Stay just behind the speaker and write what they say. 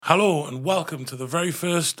Hello and welcome to the very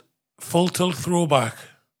first Full Tilt Throwback.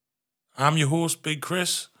 I'm your host, Big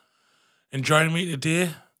Chris, and joining me today,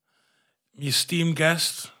 my esteemed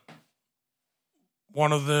guest,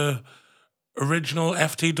 one of the original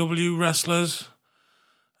FTW wrestlers,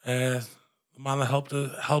 the man that helped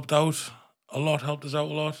us out a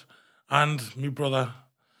lot, and my brother.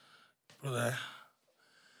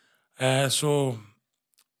 So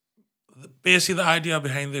basically the idea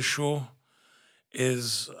behind this show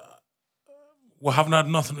is we haven't had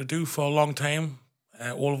nothing to do for a long time.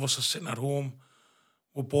 All of us are sitting at home.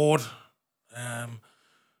 We're bored. And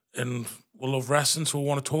we love wrestling, so we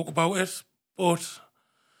want to talk about it. But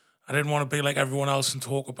I didn't want to be like everyone else and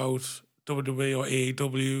talk about WWE or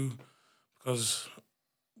AEW because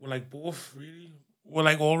we're like both, really. We're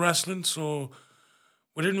like all wrestling, so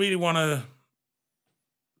we didn't really want to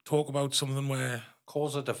talk about something where...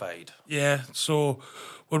 Cause a divide. Yeah, so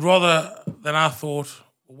we'd rather than I thought,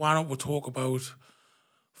 why don't we talk about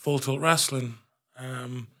Full Tilt Wrestling?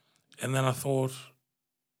 And then I thought,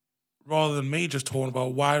 rather than me just talking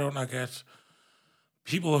about, why don't I get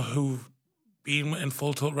people who've been in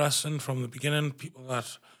Full Tilt Wrestling from the beginning, people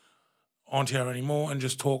that aren't here anymore, and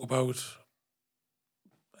just talk about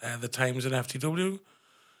the times in FTW.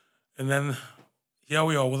 And then here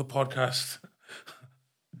we are with a podcast.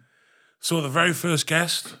 So the very first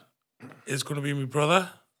guest is going to be my brother.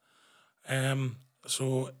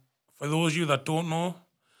 So for those of you that don't know,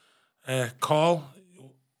 Carl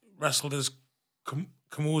wrestled as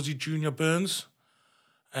Kamosi Jr. Burns.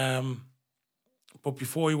 But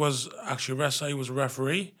before he was actually a wrestler, he was a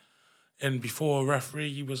referee. And before a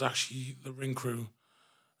referee, he was actually the ring crew.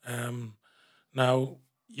 Now,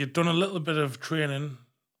 you've done a little bit of training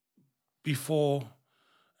before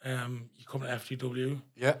you come to FTW.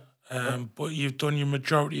 Yeah. But you've done your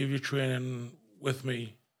majority of your training with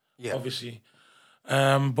me, obviously.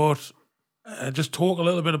 But just talk a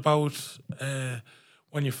little bit about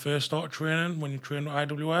when you first started training, when you trained with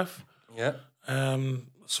IWF. Yeah.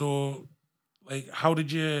 So, like, how did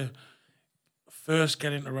you first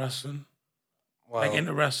get into wrestling? Well,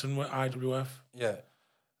 Into wrestling with IWF? Yeah.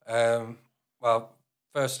 Well,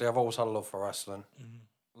 firstly, I've always had a love for wrestling.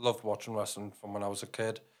 Loved watching wrestling from when I was a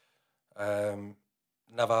kid.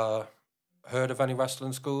 Never heard of any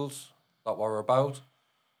wrestling schools that were about.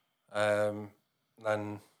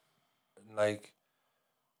 Then, like,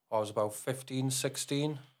 I was about 15,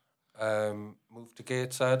 16. Moved to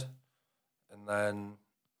Gateshead. And then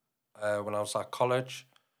when I was at college,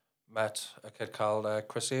 met a kid called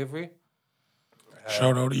Chris Avery.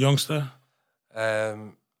 Shout out to youngster.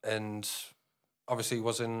 And obviously he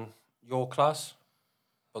was in your class,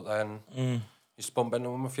 but then you bump into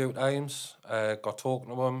him a few times, got talking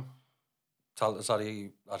to him, told us that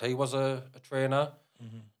he was a trainer,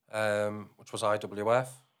 which was IWF,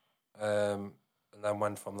 and then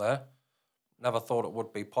went from there. Never thought it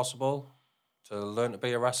would be possible to learn to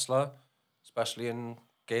be a wrestler, especially in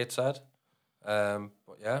Gateshead.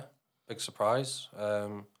 But yeah, big surprise.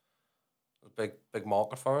 Big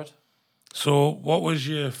market for it. So, what was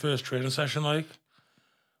your first training session like?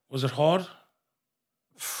 Was it hard?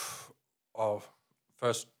 Oh,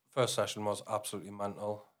 first session was absolutely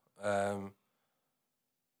mental.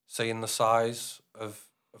 Seeing the size of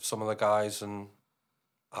some of the guys and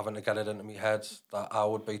having to get it into my head that I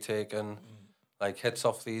would be taking like hits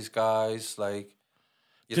off these guys. Like,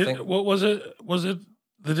 What was it? Was it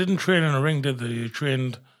they didn't train in a ring, did they? You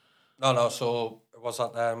trained. No. So it was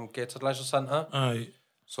at Gateshead Leisure Centre. Aye.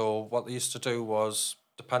 So what they used to do was,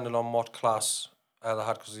 depending on what class they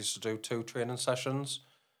had, because they used to do 2 training sessions.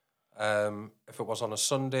 If it was on a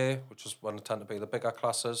Sunday, which was when it tended to be the bigger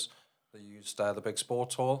classes, they used the big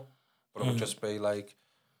sports hall, but it would just be like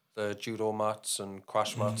the judo mats and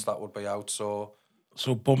crash mats that would be out. So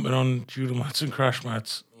bumping on judo mats and crash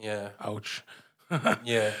mats. Yeah. Ouch.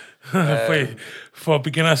 Yeah. For a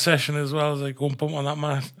beginner session as well, it's like go and bump on that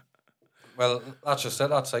mat. Well, that's just it.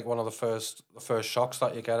 That's like one of the first shocks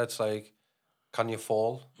that you get. It's like, can you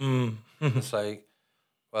fall? It's like,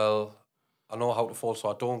 well, I know how to fall so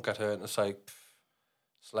I don't get hurt. And it's like,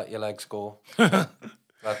 just let your legs go.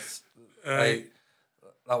 That's like,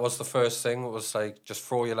 that was the first thing. It was like, just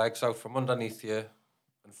throw your legs out from underneath you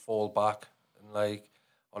and fall back. And like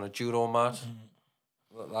on a judo mat,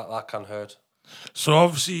 that can hurt. So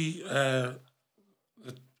obviously, the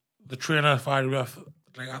trainer for IWF,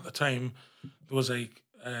 like at the time, there was a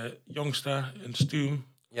youngster in Stoom.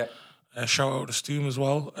 Yeah. Shout out to Stoom as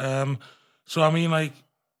well. So I mean, like,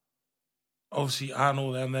 obviously, I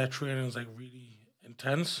know them. Their training is like really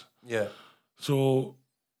intense. Yeah. So,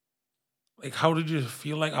 like, how did you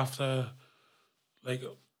feel like after, like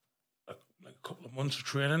a couple of months of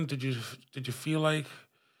training, did you feel like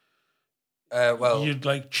Well, you'd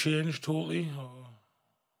like changed totally? Or?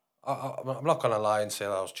 I'm not going to lie and say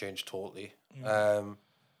that I was changed totally.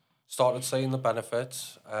 Started seeing the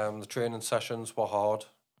benefits. The training sessions were hard,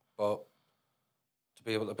 but to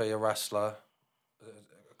be able to be a wrestler,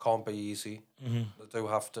 it can't be easy. They do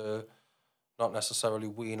have to not necessarily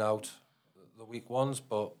wean out the weak ones,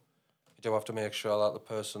 but you do have to make sure that the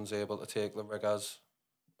person's able to take the rigours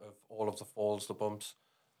of all of the falls, the bumps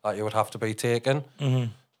that you would have to be taking.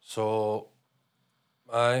 So,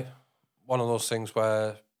 one of those things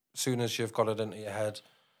where as soon as you've got it into your head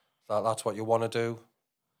that that's what you want to do,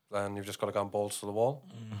 then you've just got to go and balls to the wall.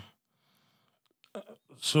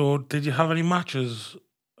 So, did you have any matches?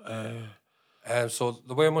 So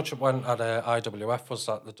the way much it went at IWF was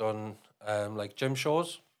that they done like gym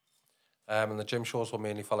shows, and the gym shows were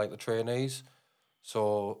mainly for like the trainees.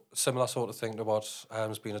 So similar sort of thing to what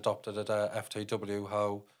has been adopted at FTW.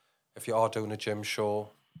 How if you are doing a gym show,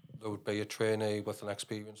 there would be a trainee with an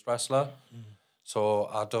experienced wrestler. So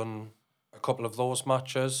I done a couple of those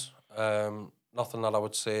matches. Nothing that I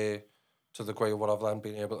would say to the degree of what I've then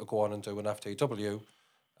been able to go on and do in FTW.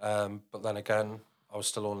 But then again, I was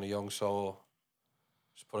still only young, so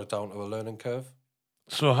just put it down to a learning curve.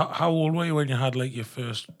 So, how old were you when you had like your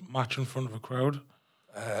first match in front of a crowd?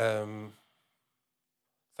 I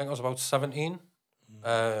think I was about 17.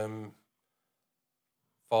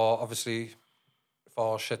 For obviously,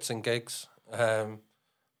 for shits and gigs, it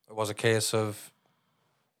was a case of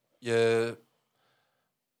you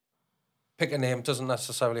pick a name. Doesn't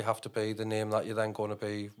necessarily have to be the name that you're then going to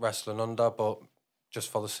be wrestling under, but just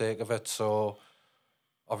for the sake of it. So,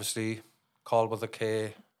 obviously, called with a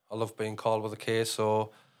K. I love being called with a K,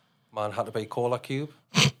 so man had to be Cola Cube.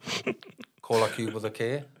 Cola Cube with a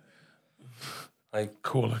K. Like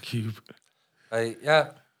Cola Cube. yeah,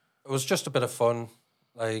 it was just a bit of fun.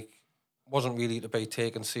 Like, wasn't really to be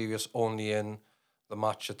taken serious only in the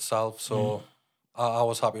match itself. So I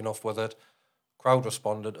was happy enough with it. Crowd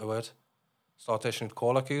responded to it. Started issuing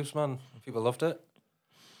Cola Cubes, man. People loved it.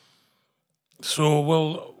 So,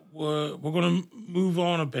 well, we're going to move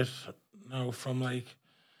on a bit now from like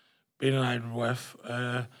being an IWF.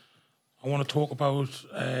 I want to talk about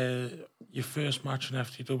your first match in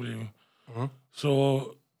FTW.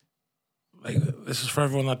 So, like, this is for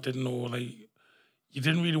everyone that didn't know. Like, you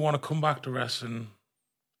didn't really want to come back to wrestling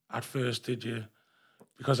at first, did you?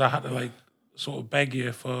 Because I had to like sort of beg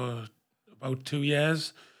you for about 2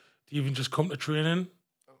 years to even just come to training.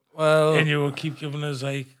 Well, And you would keep giving us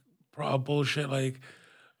like proper bullshit, like,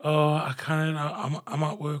 "Oh, I can't. I'm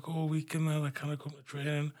at work all week, and then I can't come to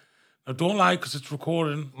training." Now, don't lie, because it's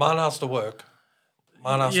recording. man has to work.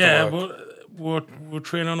 Man has to work. But we're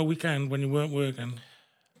training on a weekend when you weren't working.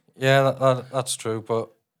 Yeah, that's true. But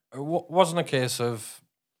it wasn't a case of.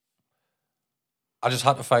 I just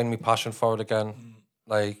had to find my passion for it again,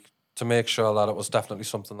 like to make sure that it was definitely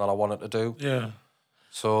something that I wanted to do. Yeah.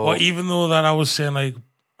 So, Well, even though that I was saying like,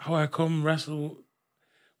 how I come wrestle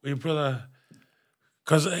with your brother,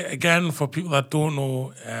 because again, for people that don't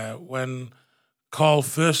know, when Carl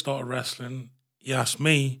first started wrestling, he asked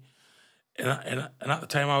me, and at the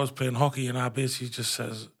time I was playing hockey, and I basically just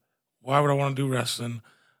says, "Why would I want to do wrestling?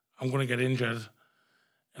 I'm going to get injured."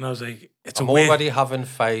 And I was like, I'm already having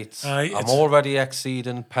fights. I'm it's- already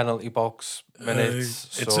exceeding penalty box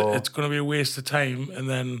minutes. It's going to be a waste of time, and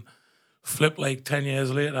then flip like 10 years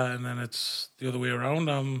later, and then it's the other way around.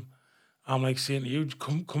 I'm like saying to you,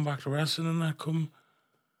 come back to wrestling and that come.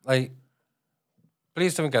 Like,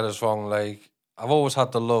 please don't get us wrong. Like, I've always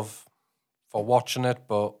had the love for watching it,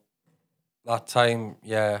 but that time,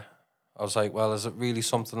 yeah, I was like, well, is it really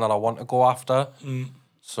something that I want to go after?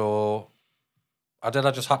 So I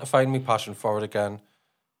just had to find my passion for it again.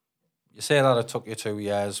 You say that it took you 2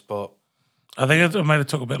 years, but I think it might have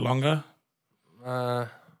took a bit longer.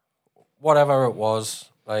 whatever it was,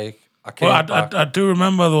 like, I came Well, back. I do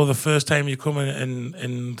remember though the first time you come in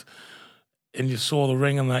and you saw the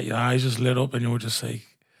ring and that your eyes just lit up and you were just like,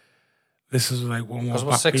 this is like one more Because it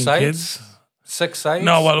back was 6 being sides. kids. 6 sides?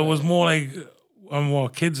 No, well, it was more like when we were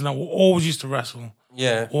kids and we always used to wrestle.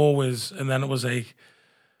 Yeah. Always. And then it was like,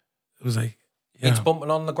 yeah, It's bumping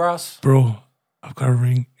on the grass. bro, I've got a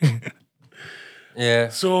ring. Yeah.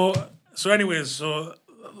 So anyways,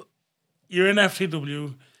 you're in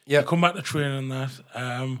FTW. Yeah. You come back to training and that.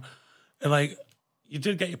 And like, you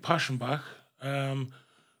did get your passion back.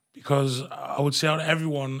 Because I would say out of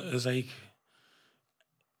everyone is like,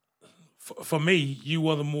 for me, you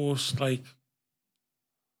were the most like,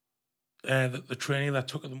 the training that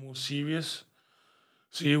took it the most serious.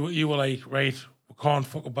 So you were like, right, we can't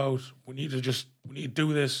fuck about. We need to do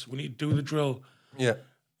this. We need to do the drill. Yeah.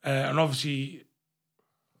 And obviously,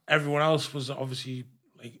 everyone else was obviously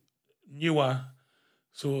like newer.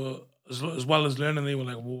 So as well as learning, they were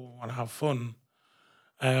like, "Whoa, I want to have fun."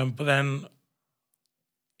 But then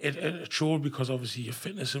it showed because obviously your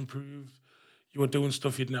fitness improved. You were doing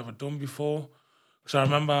stuff you'd never done before. Because I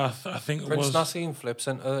remember, I think it Prince was Nassim flips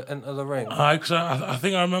into the ring. Because I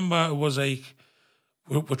think I remember it was like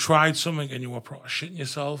we tried something and you were probably shitting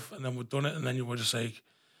yourself, and then we'd done it, and then you were just like,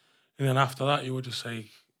 and then after that you were just like,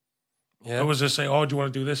 Yeah. it was just like, "Oh, do you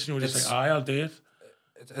want to do this?" And you were just like, "Aye, I'll do it."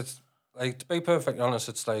 It's like, to be perfectly honest,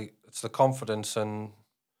 it's like it's the confidence and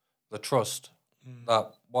the trust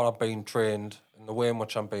that what I'm being trained and the way in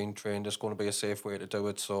which I'm being trained is going to be a safe way to do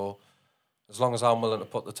it. So as long as I'm willing to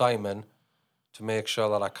put the time in to make sure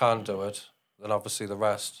that I can do it, then obviously the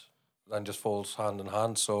rest then just falls hand in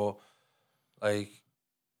hand. So like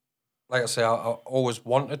I say, I always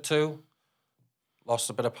wanted to, lost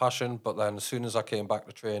a bit of passion, but then as soon as I came back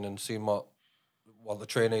to train and seen what the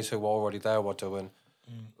trainees who were already there were doing,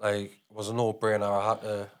 like, it was a no-brainer.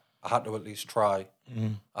 I had to at least try.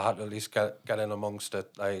 I had to at least get in amongst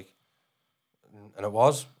it, like, and it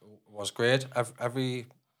was great. Every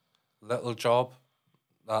little job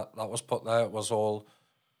that was put there was all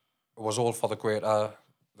for the greater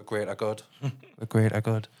good. The greater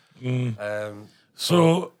good.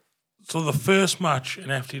 So the first match in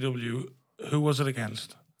FTW, who was it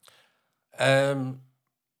against? I'm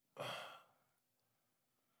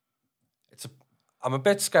a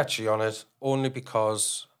bit sketchy on it, only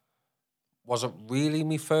because was it really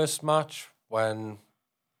my first match when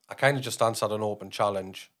I kind of just answered an open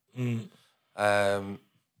challenge. In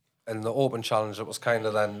the open challenge, it was kind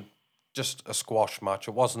of then just a squash match.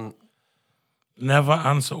 It wasn't. Never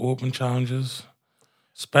answer open challenges,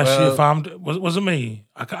 especially if I'm. Was it me?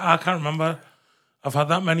 I can't remember. I've had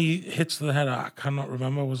that many hits to the head. I cannot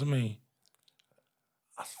remember. Was it me?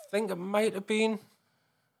 I think it might have been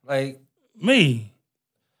like Me.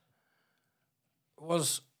 it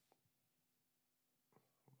was.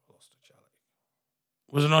 Lost it, Charlie.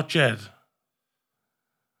 Was it not Jed?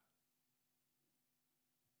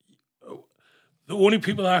 The only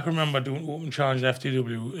people that I can remember doing open challenge at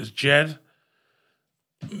FTW is Jed,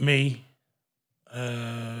 me,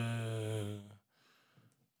 and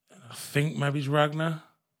I think maybe it's Ragnar.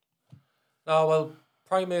 No, well,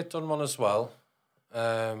 Primate done one as well,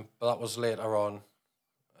 but that was later on,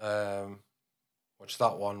 which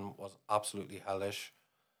that one was absolutely hellish.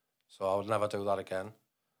 So I would never do that again.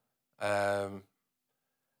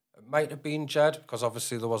 It might have been Jed, because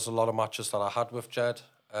obviously there was a lot of matches that I had with Jed,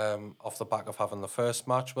 off the back of having the first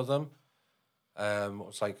match with him. It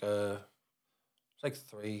was like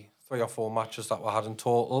three or four matches that we had in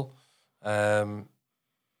total, and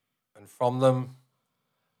from them,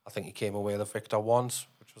 I think he came away the victor once,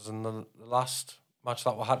 which was in the last match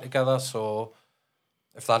that we had together. So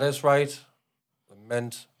if that is right, the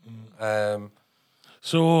mint.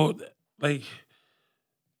 So, like,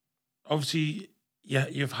 obviously, yeah,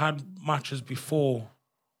 you've had matches before.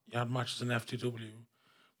 You had matches in FTW,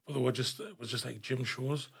 but it was just like gym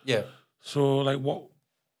shows. Yeah. So,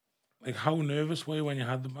 like, how nervous were you when you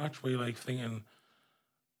had the match? Were you like thinking,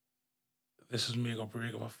 "This is make or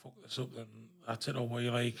break. If I fuck this up, then that's it," or were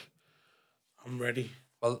you like, "I'm ready"?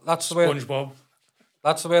 Well, that's the way. SpongeBob.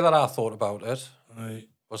 That's the way that I thought about it. Right.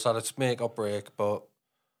 Was that it's make or break, but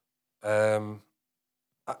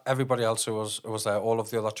everybody else who was there, all of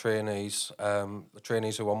the other trainees, the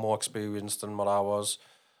trainees who were more experienced than what I was,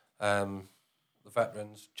 the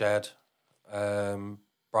veterans, Jed,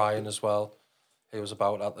 Brian as well, he was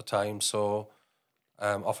about at the time, so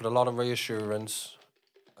offered a lot of reassurance,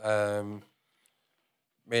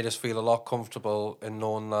 made us feel a lot comfortable in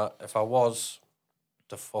knowing that if I was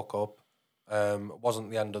to fuck up, it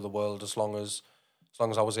wasn't the end of the world as long as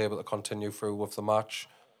I was able to continue through with the match,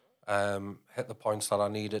 hit the points that I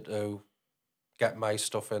needed to, get my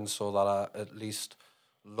stuff in so that I at least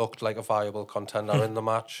looked like a viable contender in the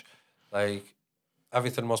match. Like,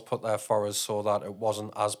 everything was put there for us so that it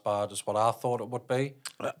wasn't as bad as what I thought it would be.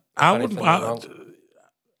 I don't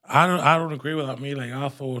agree with that. Me, like, I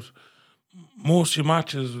thought most of your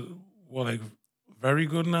matches were like very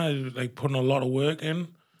good now, like putting a lot of work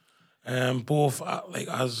in, both like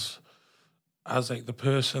as like the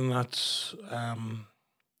person that's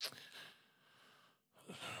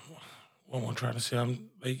what am I trying to say? I'm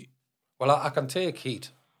like, well, I can take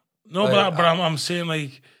heat. No, like, but I'm saying,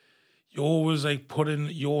 like, you always like put in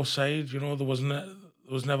your side. You know, there was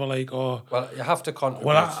never like, oh, well, you have to contribute.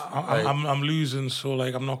 Well, I'm losing, so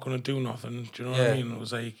like I'm not going to do nothing. Do you know what I mean? It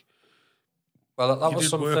was like, well, that you was did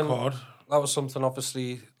something. Work hard. that was something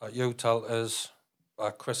obviously that you told us,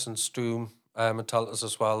 Chris and Stoom had told us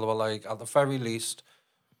as well. They were like, at the very least,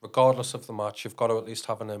 regardless of the match, you've got to at least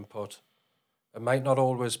have an input. It might not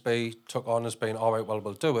always be took on as being, all right, well,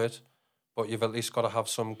 we'll do it, but you've at least got to have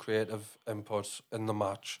some creative input in the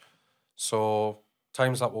match. So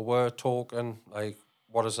times that we were talking, like,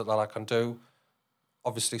 what is it that I can do?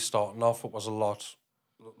 Obviously, starting off, it was a lot.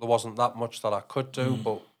 There wasn't that much that I could do,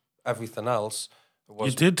 but everything else, it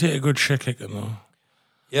was. You did take a good shit kicking though.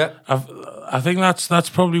 Yeah. I think that's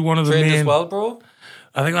probably one of the Trained main. as well, bro.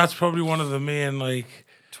 I think that's probably one of the main, like,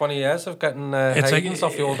 20 years of getting It's like- Haydens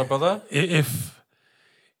off your older brother. if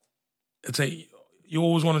it's like you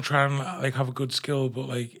always want to try and like have a good skill, but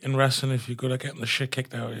like in wrestling, if you're good at getting the shit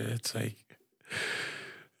kicked out of you, it's like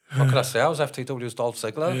What can I say? I was FTW's Dolph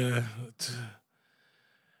Ziggler. yeah.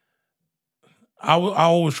 I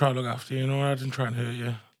always try to look after you. You know, I didn't try and hurt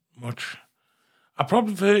you much. I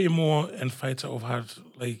probably hurt you more in fights that I've had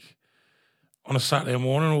like on a Saturday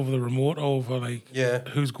morning over the remote, over like Yeah.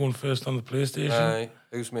 who's going first on the PlayStation.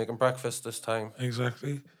 Who's making breakfast this time?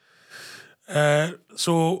 Exactly.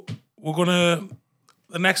 So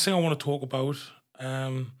the next thing I want to talk about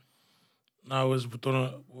now is we've done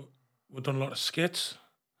a lot of skits.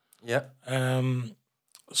 Yeah.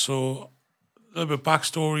 So a little bit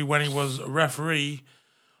backstory: when he was a referee,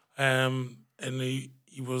 and he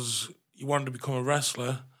wanted to become a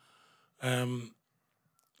wrestler.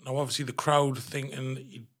 Now obviously the crowd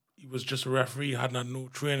thinking he was just a referee, hadn't had no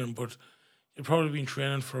training, but he'd probably been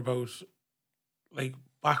training for about like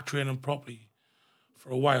back training properly for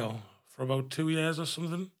a while, for about 2 years or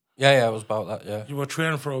something. Yeah, it was about that, yeah. You were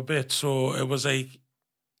training for a bit, so it was like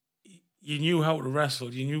you knew how to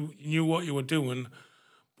wrestle, you knew what you were doing,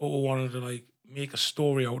 but we wanted to like make a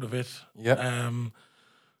story out of it. Yeah.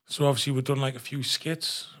 So obviously we've done like a few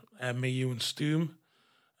skits, me, you, and Stoom,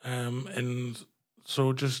 and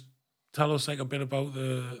so just tell us like a bit about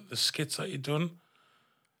the skits that you've done.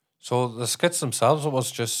 So the skits themselves, it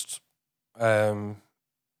was just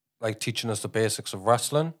like teaching us the basics of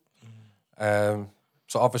wrestling. So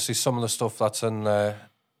obviously some of the stuff that's in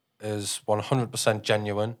there is 100%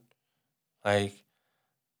 genuine. Like,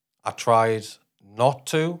 I tried not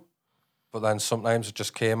to, but then sometimes it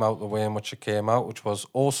just came out the way in which it came out, which was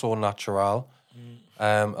also natural.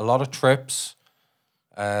 A lot of trips,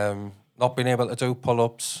 not being able to do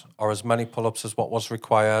pull-ups or as many pull-ups as what was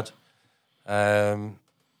required. A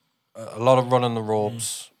lot of running the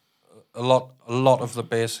ropes, a lot of the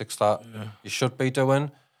basics that you should be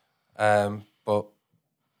doing, but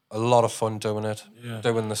a lot of fun doing it,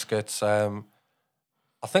 doing the skits.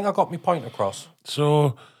 I think I got my point across.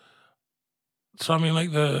 So I mean,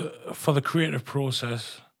 like for the creative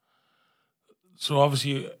process. So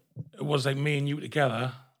obviously, it was like me and you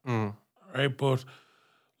together, right? But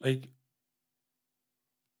like,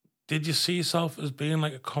 did you see yourself as being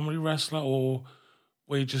like a comedy wrestler, or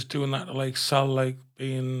were you just doing that to like sell like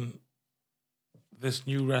being this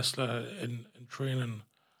new wrestler in training?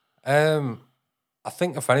 I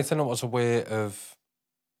think if anything, it was a way of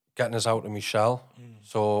getting us out of my shell.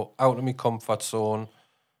 So out of my comfort zone.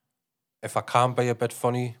 If I can be a bit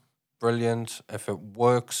funny, brilliant. If it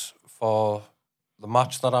works for the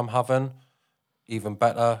match that I'm having, even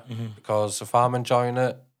better. Because if I'm enjoying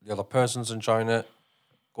it, the other person's enjoying it,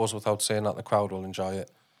 goes without saying that the crowd will enjoy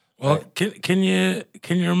it. Well, can you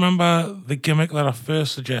remember the gimmick that I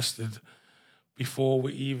first suggested before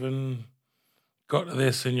we even got to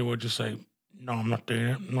this, and you were just like, "No, I'm not doing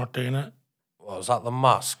it. I'm not doing it." Was that the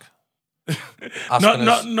mask?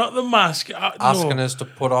 Not the mask. Asking no. us to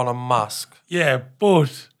put on a mask. Yeah,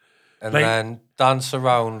 but and like, then dance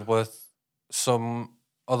around with some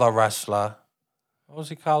other wrestler. What was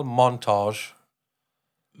he called? Montage.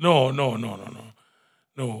 No.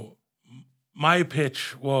 My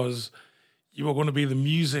pitch was you were going to be the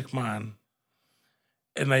music man,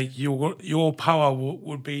 and like your power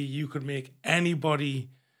would be you could make anybody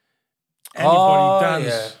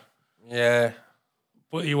dance. Yeah.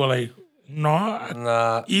 But you were like, no.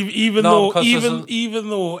 Nah. Even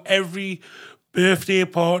though every birthday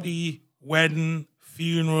party, wedding,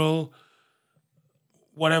 funeral,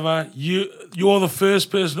 whatever, you're the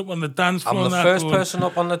first person up on the dance floor. I'm the first person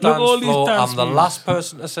up on the dance floor. I'm the last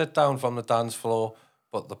person to sit down from the dance floor.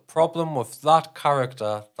 But the problem with that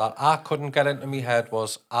character that I couldn't get into my head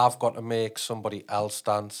was I've got to make somebody else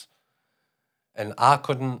dance. And I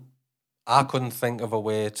couldn't think of a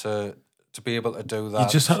way to be able to do that. You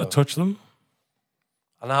just had to touch them?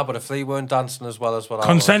 I know, but if they weren't dancing as well as what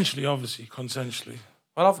Consensually, obviously, consensually.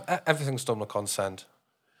 Well, everything's done with consent.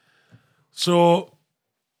 So,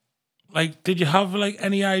 like, did you have, like,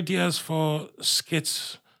 any ideas for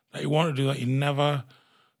skits that you want to do that you never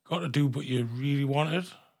got to do but you really wanted?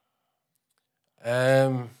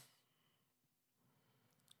 I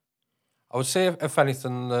would say, if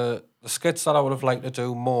anything, the skits that I would have liked to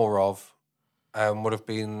do more of would have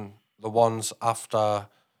been the ones after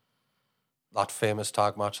that famous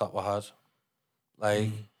tag match that we had. Like,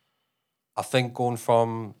 I think going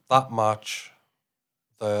from that match,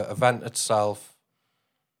 the event itself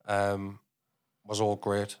was all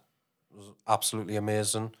great. It was absolutely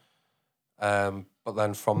amazing. But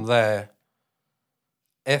then from there,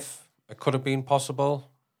 if it could have been possible,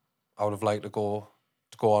 I would have liked to go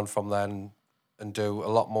on from then and do a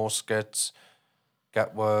lot more skits.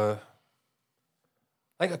 Get like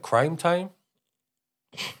a Crime Time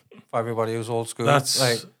for everybody who's old school. That's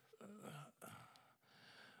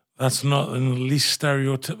not in the least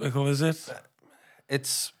stereotypical, is it?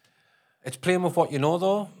 It's playing with what you know,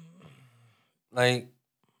 though. Like,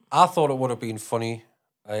 I thought it would have been funny.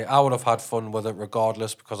 Like, I would have had fun with it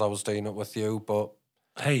regardless because I was doing it with you. But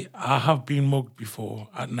hey, I have been mugged before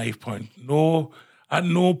at knife point. No, at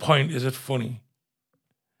no point is it funny.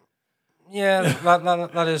 yeah,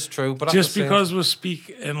 that is true. But just because we speak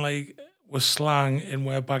in like with slang and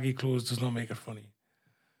wear baggy clothes does not make it funny.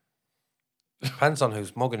 Depends on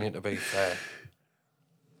who's mugging you, to be fair.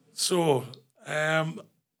 So, what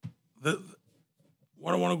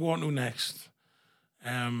I want to go on to next,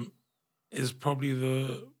 is probably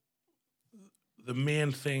the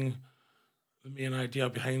main thing, the main idea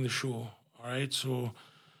behind the show. All right, so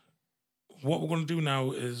what we're going to do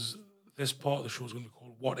now is this part of the show is going to be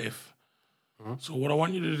called "What If." Mm-hmm. So, what I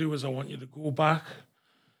want you to do is I want you to go back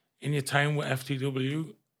in your time with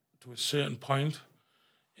FTW to a certain point.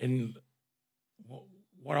 In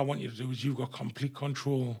what I want you to do is you've got complete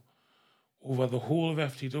control over the whole of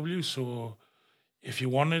FTW. So, if you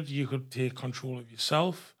wanted, you could take control of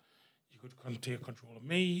yourself. You could take control of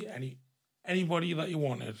me. Anybody that you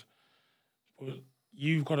wanted. But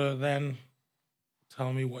you've got to then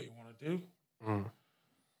tell me what you want to do. Mm.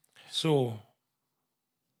 So,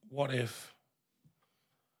 what if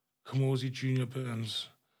Kamosi Jr. Burns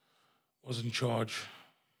was in charge?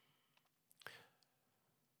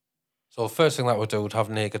 So the first thing that we'd do would have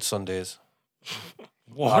naked Sundays.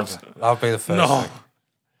 What? That would be the first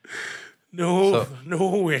thing.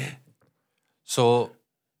 No way. So,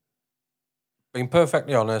 being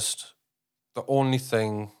perfectly honest, the only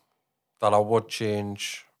thing that I would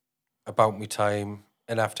change about my time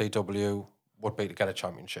in FTW would be to get a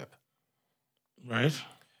championship. Right.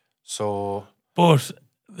 So... But,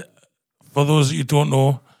 for those that you don't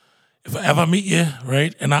know, if I ever meet you,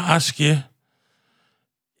 right, and I ask you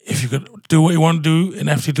if you could do what you want to do in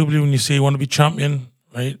FTW and you say you want to be champion,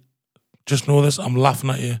 right, just know this, I'm laughing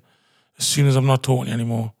at you as soon as I'm not talking to you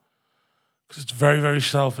anymore. Because it's very, very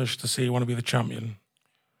selfish to say you want to be the champion.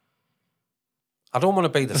 I don't want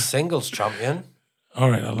to be the singles champion. All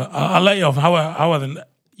right, I'll let you off. How then?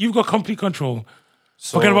 You've got complete control.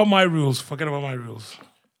 So, forget about my rules.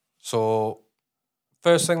 So,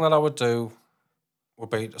 first thing that I would do would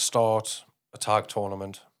be to start a tag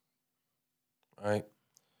tournament, right?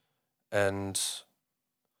 And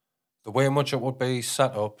the way in which it would be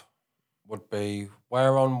set up would be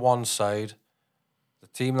where on one side, the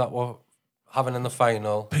team that we're having in the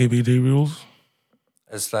final... PBD rules.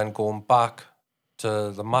 ...is then going back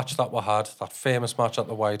to the match that we had, that famous match at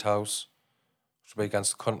the White House, which would be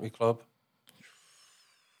against the Country Club.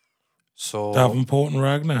 So... Davenport and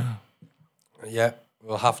Ragnar. Yeah,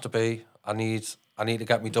 will have to be. I need to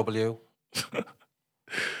get me W.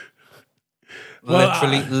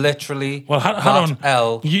 Literally. Well, hold on.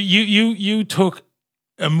 L. You took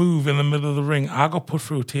a move in the middle of the ring. I got put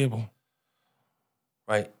through a table.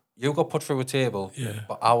 Right, you got put through a table. Yeah.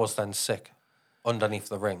 But I was then sick underneath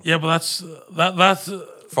the ring. Yeah, but that's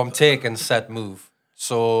from taking said move.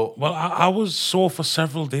 So well, I was sore for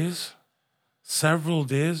several days.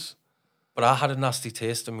 But I had a nasty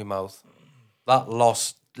taste in my mouth. That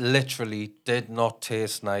loss literally did not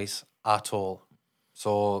taste nice at all.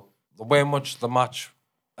 So the way in which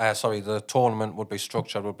the tournament would be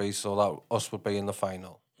structured would be so that us would be in the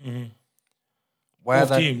final. Mm-hmm.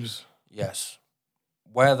 Both teams? Yes.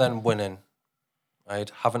 We're then winning, right?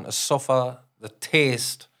 Having to suffer the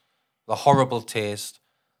horrible taste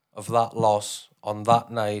of that loss on that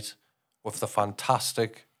night with the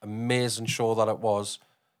fantastic, amazing show that it was,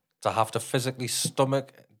 to have to physically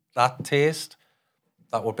stomach that taste,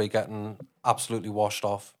 that would be getting absolutely washed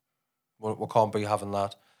off. We can't be having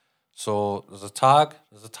that. So there's a tag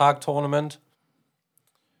tournament.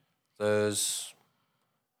 There's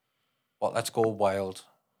let's go wild.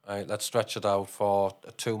 Right, let's stretch it out for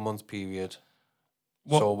a 2-month period.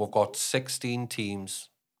 So we've got 16 teams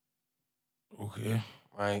Okay.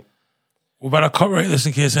 right? We better copyright this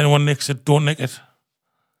in case anyone nicks it. Don't nick it.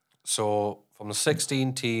 So from the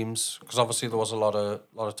 16 teams, because obviously there was a lot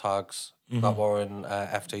of tags that were in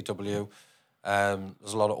FTW.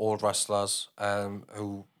 There's a lot of old wrestlers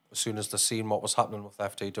who, as soon as they seen what was happening with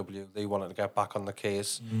FTW, they wanted to get back on the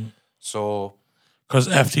case. So Because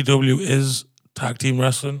FTW is tag team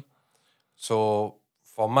wrestling. So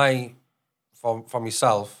for myself,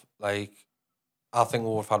 like, I think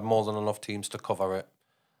we've had more than enough teams to cover it.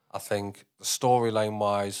 I think the storyline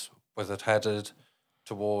wise, with it headed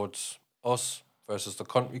towards us versus the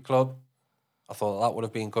country club, I thought that would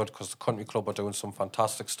have been good because the country club were doing some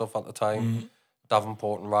fantastic stuff at the time.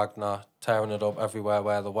 Davenport and Ragnar tearing it up everywhere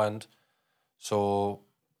where they went. So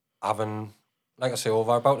having, like I say,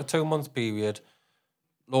 over about a 2-month period,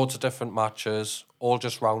 loads of different matches, all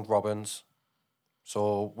just round robins.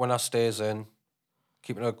 So winner stays in,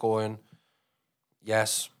 keeping it going.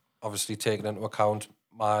 Yes, obviously taking into account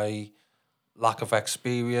my lack of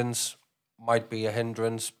experience might be a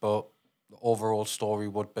hindrance, but the overall story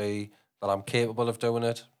would be that I'm capable of doing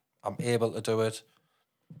it. I'm able to do it.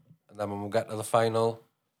 And then when we get to the final,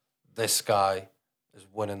 this guy is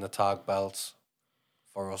winning the tag belts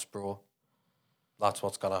for us, bro. That's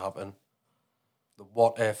what's going to happen. The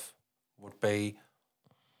what if would be,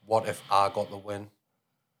 what if I got the win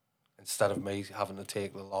instead of me having to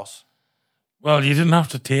take the loss? Well, you didn't have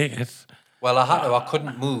to take it. Well, I had to. I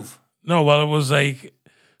couldn't move. No, well, it was like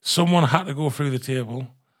someone had to go through the table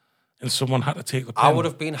and someone had to take the pin. I would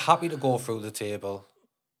have been happy to go through the table.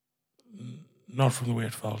 Not from the way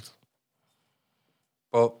it felt.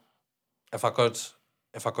 But if I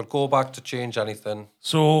could go back to change anything.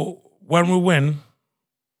 So when we win,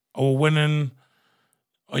 are we winning?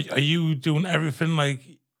 Are you doing everything like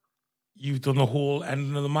you've done the whole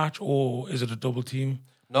ending of the match, or is it a double team?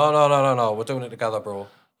 No. We're doing it together, bro.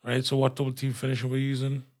 Right. So what double team finish are we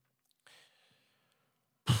using?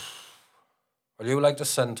 Well, you like the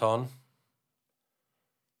senton.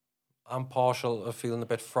 I'm partial to feeling a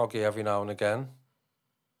bit froggy every now and again.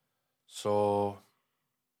 So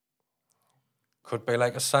could be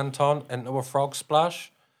like a senton into a frog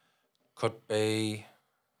splash. Could be.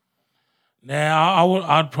 Nah,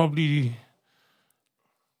 I'd probably,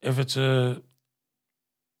 if it's a.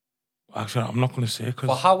 Actually, I'm not going to say For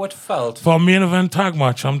because how it felt. for a main event tag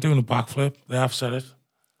match, I'm doing a backflip. They have said it.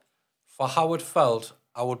 For how it felt,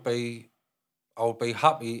 I would be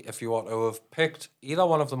happy if you were to have picked either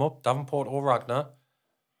one of them up, Davenport or Ragnar,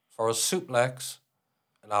 for a suplex,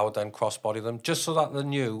 and I would then crossbody them, just so that they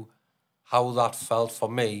knew how that felt for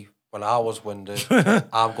me when I was winded.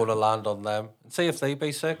 I'm going to land on them and see if they'd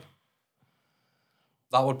be sick.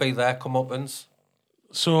 That would be their comeuppance.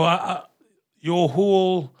 So your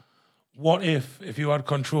whole what if you had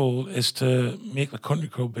control is to make the country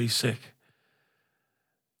club be sick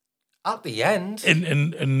At the end,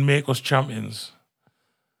 and make us champions.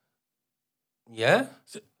 yeah.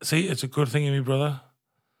 See, it's a good thing in me, brother.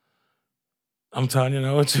 I'm telling you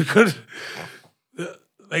now, it's a good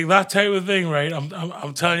like that type of thing, right?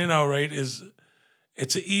 I'm telling you now, right?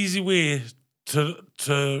 It's an easy way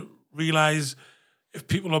to realize if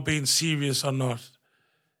people are being serious or not.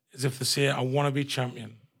 Is if they say, "I want to be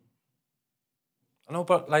champion." I know,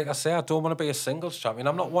 but like I say, I don't want to be a singles champion.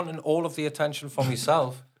 I'm not wanting all of the attention for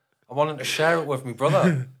myself. I'm wanting to share it with my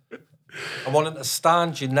brother. I'm wanting to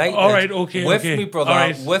stand united with me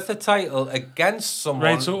brother with the title against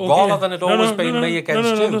someone rather than it always being me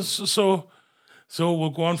against you. So we'll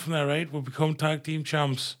go on from there, right? We'll become tag team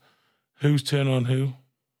champs. Who's turn on who?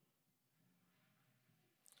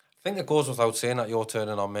 I think it goes without saying that you're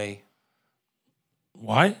turning on me.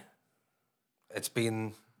 Why? It's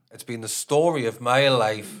been the story of my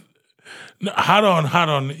life. No, hold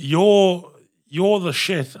on. You're the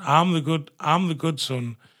shit. I'm the good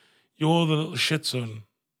son. You're the little shit son.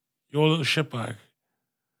 You're a little shitbag.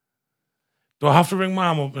 Do I have to ring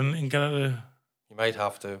mom up and get her? You might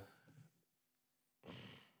have to.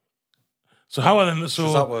 So how then? Does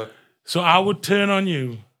that work? So I would turn on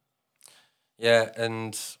you. Yeah,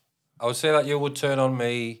 and I would say that you would turn on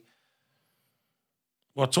me.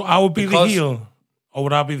 What? So I would be the heel, or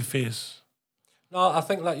would I be the face? No, I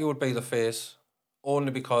think that you would be the face,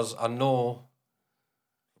 only because I know,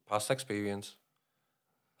 past experience,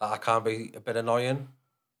 that I can be a bit annoying.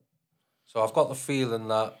 So I've got the feeling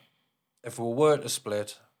that if we were to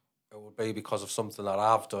split, it would be because of something that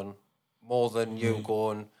I've done, more than you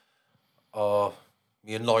going, "Oh,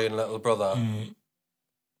 me annoying little brother."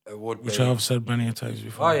 It would Which be. I've said many times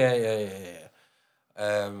before. Oh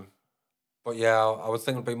yeah. But yeah, I would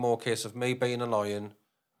think it'd be more a case of me being annoying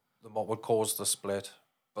than what would cause the split.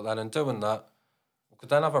 But then in doing that, we could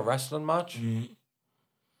then have a wrestling match.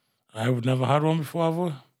 I've never had one before, have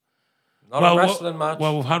we? Not a wrestling match.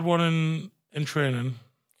 Well, we've had one in training.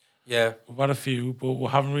 Yeah. We've had a few, but we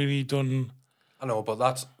haven't really done... I know, but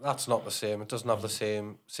that's not the same. It doesn't have the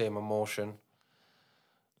same emotion.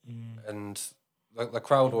 And the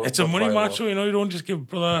crowd... It's a money match, so, you know, you don't just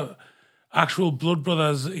give actual blood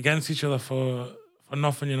brothers against each other for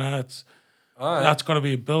nothing, you know. That's got to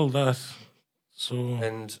be a build, that. So...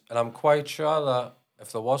 And I'm quite sure that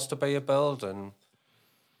if there was to be a build and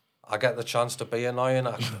I get the chance to be annoying,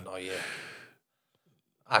 I could annoy you.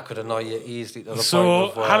 I could annoy you easily to the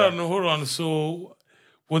point of... I don't know, hold on. So,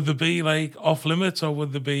 would there be, like, off limits, or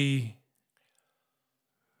would there be...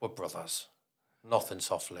 We're brothers. Nothing's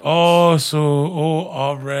off limits.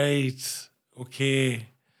 All right. Okay.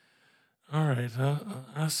 All right,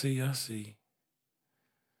 I see.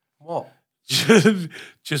 What?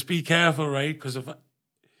 Just be careful, right? Because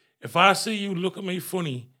if I see you look at me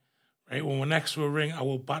funny, right, when we're next to a ring, I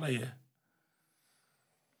will batter you.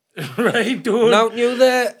 Right? Don't you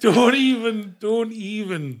there? Don't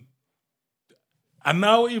even. And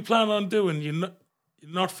now what you plan on doing? You're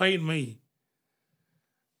not fighting me.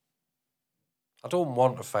 I don't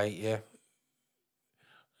want to fight you.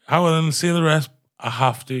 How will then say the rest? I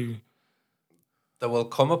have to. There will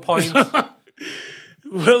come a point.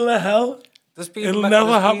 Will the hell? It'll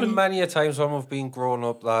never happen. Been many a times when we've been growing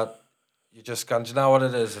up that you just can't. Do you know what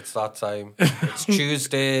it is? It's that time. It's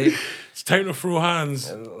Tuesday. It's time to throw hands.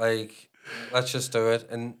 And let's just do it.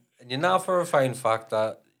 And you know for a fine fact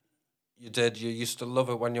that you used to love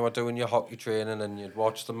it when you were doing your hockey training and you'd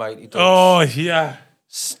watch the Mighty Ducks. Oh, yeah.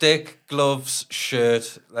 Stick, gloves,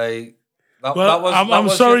 shirt. Like, I'm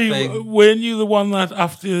sorry, weren't you the one that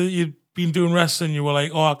after you'd been doing wrestling, you were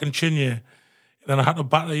like, oh, I can chin you? And then I had to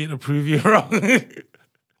batter you to prove you wrong.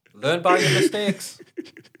 Learn by your mistakes.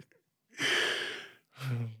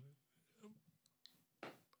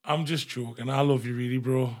 I'm just joking. I love you really,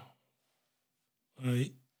 bro.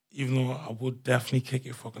 Even though I would definitely kick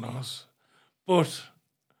your fucking ass. But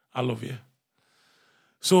I love you.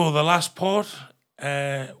 So the last part,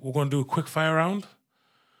 we're going to do a quick fire round.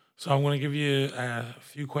 So I'm going to give you a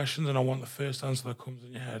few questions and I want the first answer that comes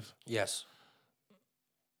in your head. Yes.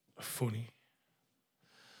 Funny.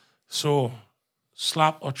 So,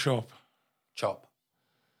 slap or chop? Chop.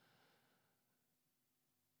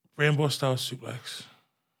 Rainbow style suplex?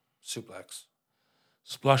 Suplex.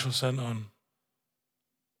 Splash or sent on?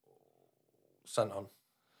 Sent on.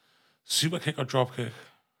 Super kick or drop kick?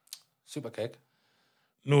 Super kick.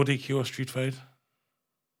 No DQ or street fight?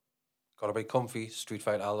 Gotta be comfy, street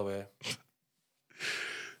fight all the way.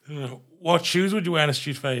 What shoes would you wear in a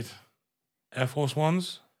street fight? Air Force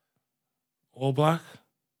Ones? All black?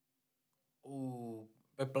 Ooh,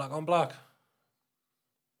 bit black on black.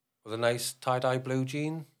 With a nice tie-dye blue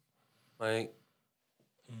jean. Like,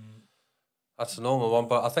 that's the normal one,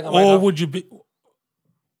 but I think I might would you be,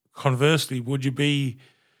 conversely, would you be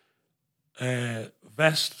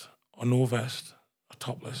vest or no vest? Or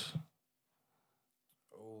topless?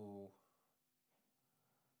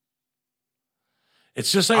 It's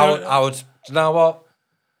just like I would. Do you know what?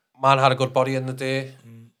 Man had a good body in the day,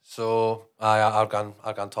 so I've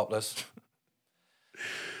gone topless.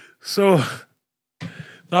 So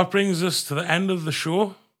that brings us to the end of the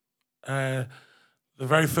show. The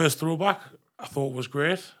very first throwback I thought was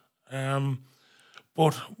great,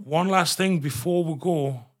 but one last thing before we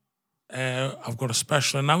go, I've got a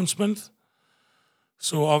special announcement.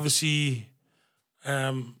 So obviously,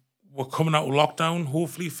 we're coming out of lockdown.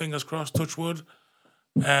 Hopefully, fingers crossed, touch wood.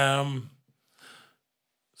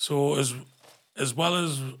 So as well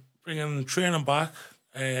as bringing training back,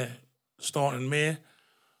 starting May,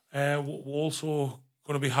 we're also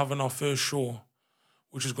going to be having our first show,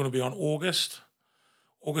 which is going to be on August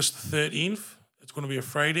the 13th. It's going to be a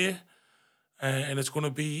Friday, and it's going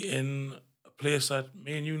to be in a place that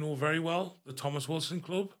me and you know very well, the Thomas Wilson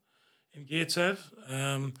Club in Gateshead.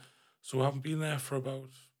 So we haven't been there for about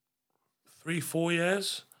 3-4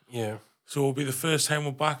 years. Yeah. So it'll be the first time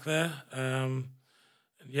we're back there. And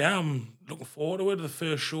yeah, I'm looking forward to it. The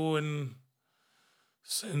first show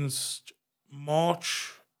since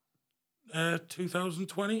March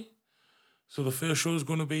 2020. So the first show is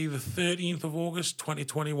going to be the 13th of August,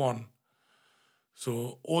 2021.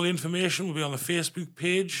 So all the information will be on the Facebook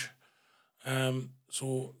page.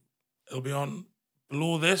 So it'll be on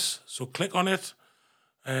below this. So click on it.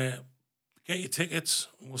 Get your tickets.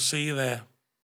 We'll see you there.